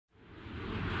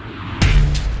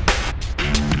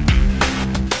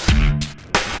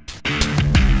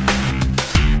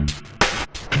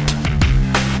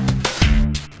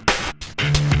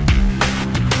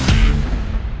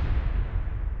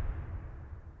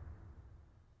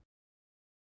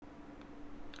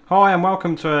Hi and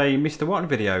welcome to a Mr. Watt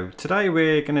video. Today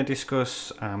we're going to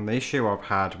discuss the issue I've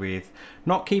had with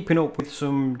not keeping up with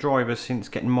some drivers since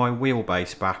getting my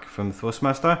wheelbase back from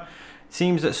Thrustmaster. It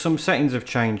seems that some settings have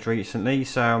changed recently,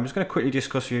 so I'm just going to quickly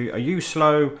discuss are you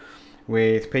slow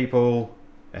with people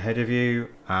ahead of you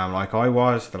like I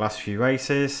was the last few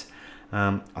races.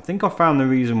 I think I found the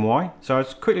reason why, so I'll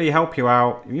just quickly help you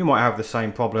out. You might have the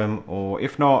same problem, or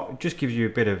if not, it just gives you a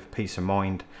bit of peace of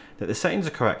mind that the settings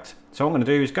are correct. So what I'm going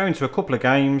to do is go into a couple of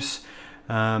games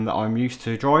that I'm used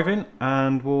to driving,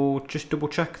 and we'll just double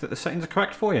check that the settings are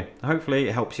correct for you. Hopefully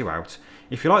it helps you out.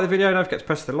 If you like the video, don't forget to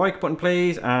press the like button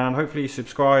please, and hopefully you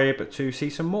subscribe to see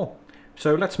some more.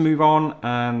 So let's move on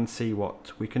and see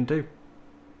what we can do.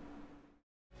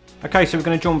 Okay, so we're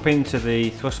going to jump into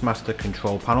the Thrustmaster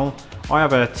control panel. I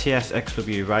have a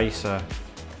TSXW Racer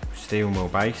steering wheel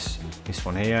base, this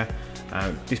one here.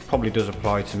 This probably does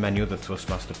apply to many other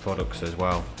Thrustmaster products as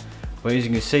well. But as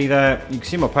you can see there, you can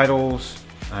see my pedals.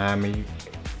 The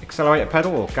accelerator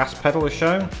pedal or gas pedal is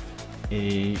shown.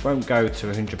 It won't go to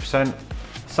 100%.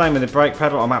 Same with the brake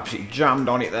pedal, I'm absolutely jammed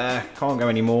on it there, can't go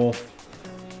any more.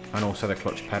 And also the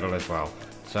clutch pedal as well.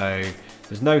 So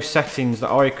there's no settings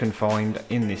that I can find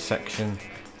in this section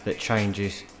that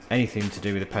changes anything to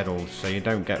do with the pedals, so you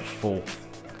don't get full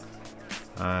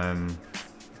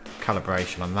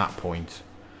calibration on that point.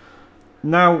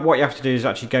 Now what you have to do is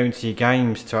actually go into your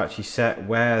games to actually set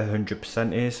where the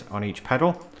 100% is on each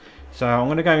pedal. So I'm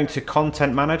going to go into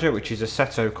Content Manager, which is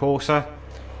Assetto Corsa.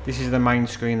 This is the main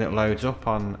screen that loads up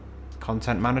on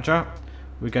Content Manager.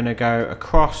 We're going to go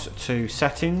across to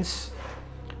Settings.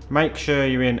 Make sure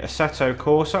you're in Assetto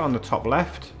Corsa on the top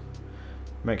left.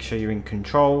 Make sure you're in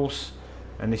Controls,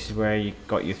 and this is where you've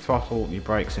got your throttle, your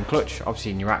brakes and clutch,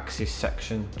 obviously in your axis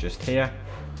section just here.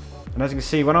 And as you can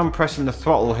see, when I'm pressing the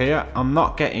throttle here, I'm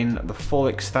not getting the full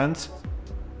extent,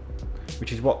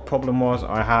 which is what problem was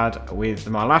I had with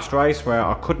my last race where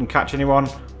I couldn't catch anyone.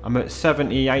 I'm at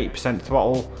 78%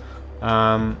 throttle.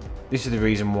 This is the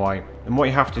reason why. And what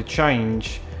you have to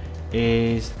change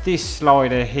is this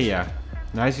slider here.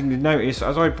 Now as you can notice,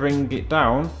 as I bring it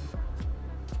down,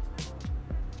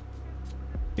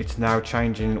 it's now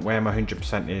changing where my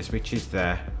 100% is, which is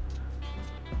there.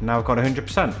 Now I've got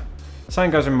 100%. Same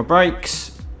goes with my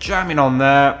brakes, jamming on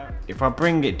there. If I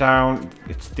bring it down,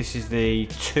 this is the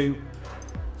 2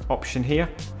 option here.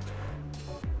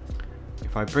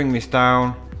 If I bring this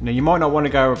down, now you might not want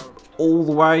to go all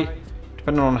the way,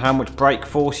 depending on how much brake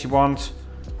force you want,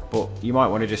 but you might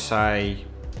want to just say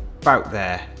about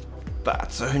there.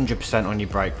 That's 100% on your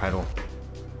brake pedal.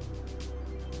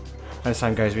 And the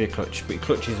same goes with your clutch, but your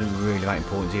clutch isn't really that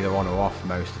important, it's either on or off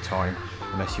most of the time,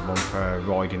 unless you want for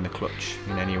riding the clutch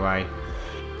in any way.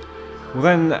 We'll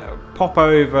then pop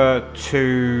over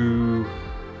to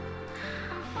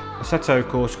Assetto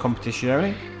Corsa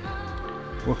Competizione.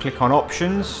 We'll click on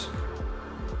Options.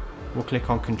 We'll click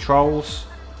on Controls.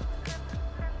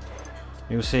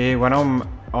 You'll see when I'm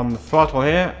on the throttle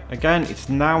here, again, it's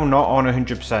now not on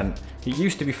 100%. It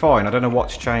used to be fine, I don't know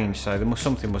what's changed, so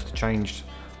something must have changed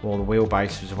while the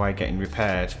wheelbase was away getting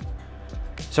repaired.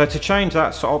 So to change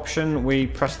that option, we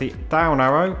press the down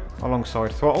arrow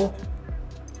alongside throttle,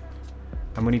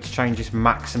 and we need to change this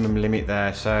maximum limit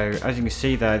there. So as you can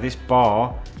see there, this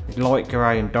bar is light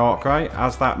grey and dark grey.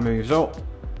 As that moves up,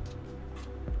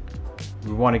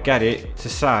 we want to get it to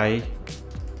say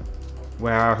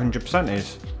where our 100%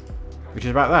 is, which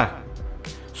is about there.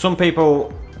 Some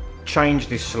people change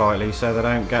this slightly so they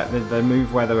don't get they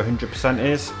move where their 100%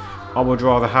 is. I would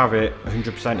rather have it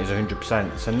 100% is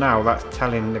 100%. So now that's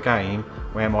telling the game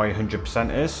where my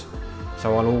 100% is.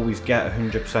 So I'll always get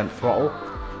 100% throttle.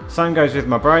 Same goes with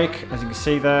my brake. As you can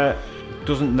see there, it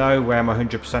doesn't know where my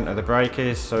 100% of the brake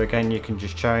is. So again, you can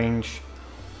just change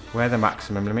where the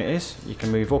maximum limit is. You can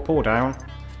move up or down.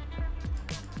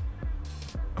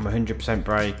 And my 100%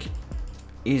 brake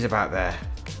is about there.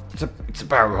 It's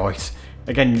about right.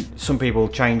 Again, some people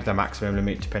change their maximum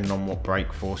limit depending on what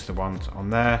brake force they want on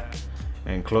there.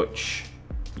 And clutch,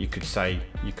 you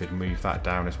could move that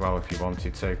down as well if you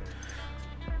wanted to,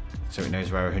 so it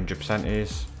knows where 100%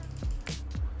 is.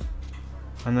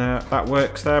 And that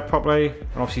works there probably.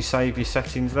 And obviously save your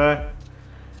settings there.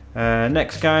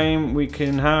 Next game we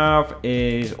can have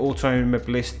is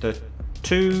Automobilista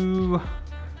 2.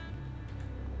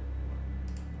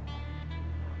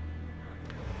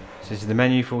 This is the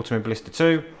menu for Automobilista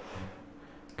 2.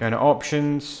 Going to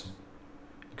options,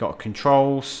 you've got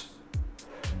controls,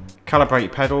 calibrate your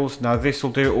pedals. Now this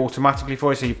will do it automatically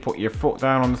for you, so you put your foot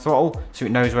down on the throttle so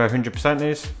it knows where 100%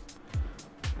 is.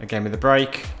 Again with the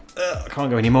brake, I can't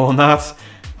go any more on that.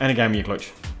 And again with your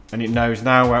clutch. And it knows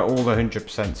now where all the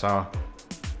 100% are.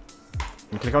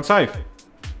 and click on save.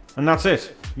 And that's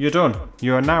it. You're done.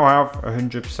 You now have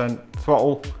 100%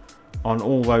 throttle on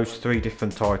all those 3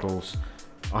 different titles.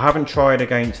 I haven't tried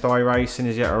against iRacing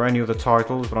as yet or any other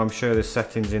titles, but I'm sure there's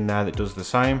settings in there that does the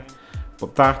same.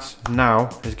 But that now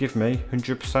has given me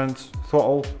 100%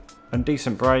 throttle and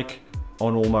decent brake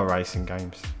on all my racing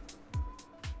games.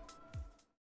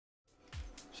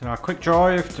 So now a quick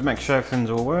drive to make sure everything's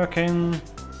all working.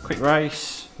 Quick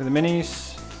race with the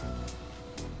minis.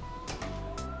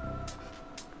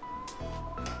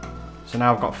 So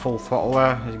now I've got full throttle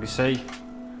there, as you can see.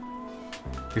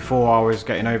 Before I was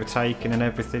getting overtaken and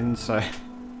everything, so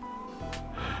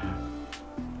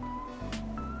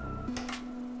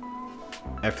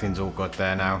everything's all good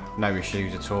there now. No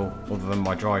issues at all, other than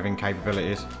my driving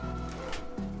capabilities.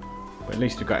 But at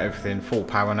least we've got everything full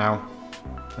power now,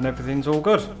 and everything's all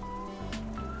good.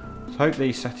 So I hope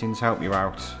these settings help you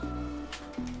out.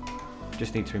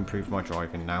 Just need to improve my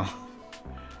driving now.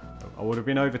 I would have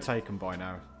been overtaken by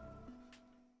now.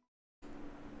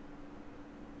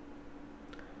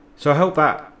 So I hope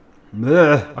that...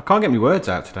 I can't get my words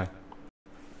out today.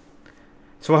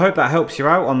 So I hope that helps you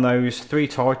out on those 3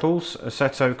 titles.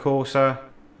 Assetto Corsa,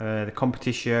 the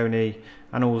Competizione,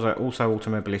 and also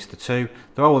Automobilista 2.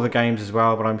 There are other games as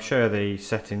well, but I'm sure the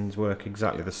settings work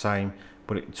exactly the same.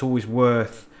 But it's always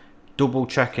worth double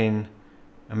checking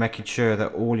and making sure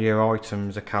that all your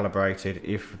items are calibrated.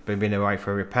 If they've been away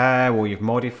for a repair, or you've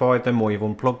modified them, or you've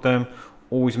unplugged them,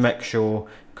 always make sure,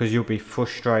 because you'll be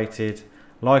frustrated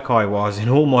like I was in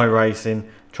all my racing,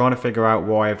 trying to figure out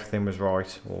why everything was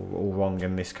right or wrong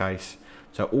in this case.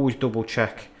 So always double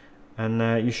check,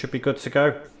 and you should be good to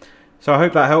go. So I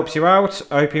hope that helps you out.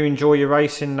 I hope you enjoy your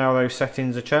racing now those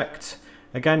settings are checked.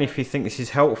 Again, if you think this is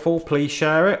helpful, please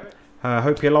share it. I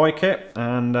hope you like it,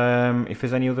 and if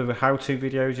there's any other how-to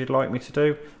videos you'd like me to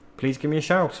do, please give me a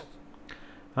shout.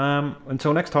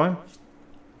 Until next time,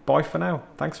 bye for now.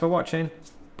 Thanks for watching.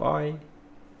 Bye.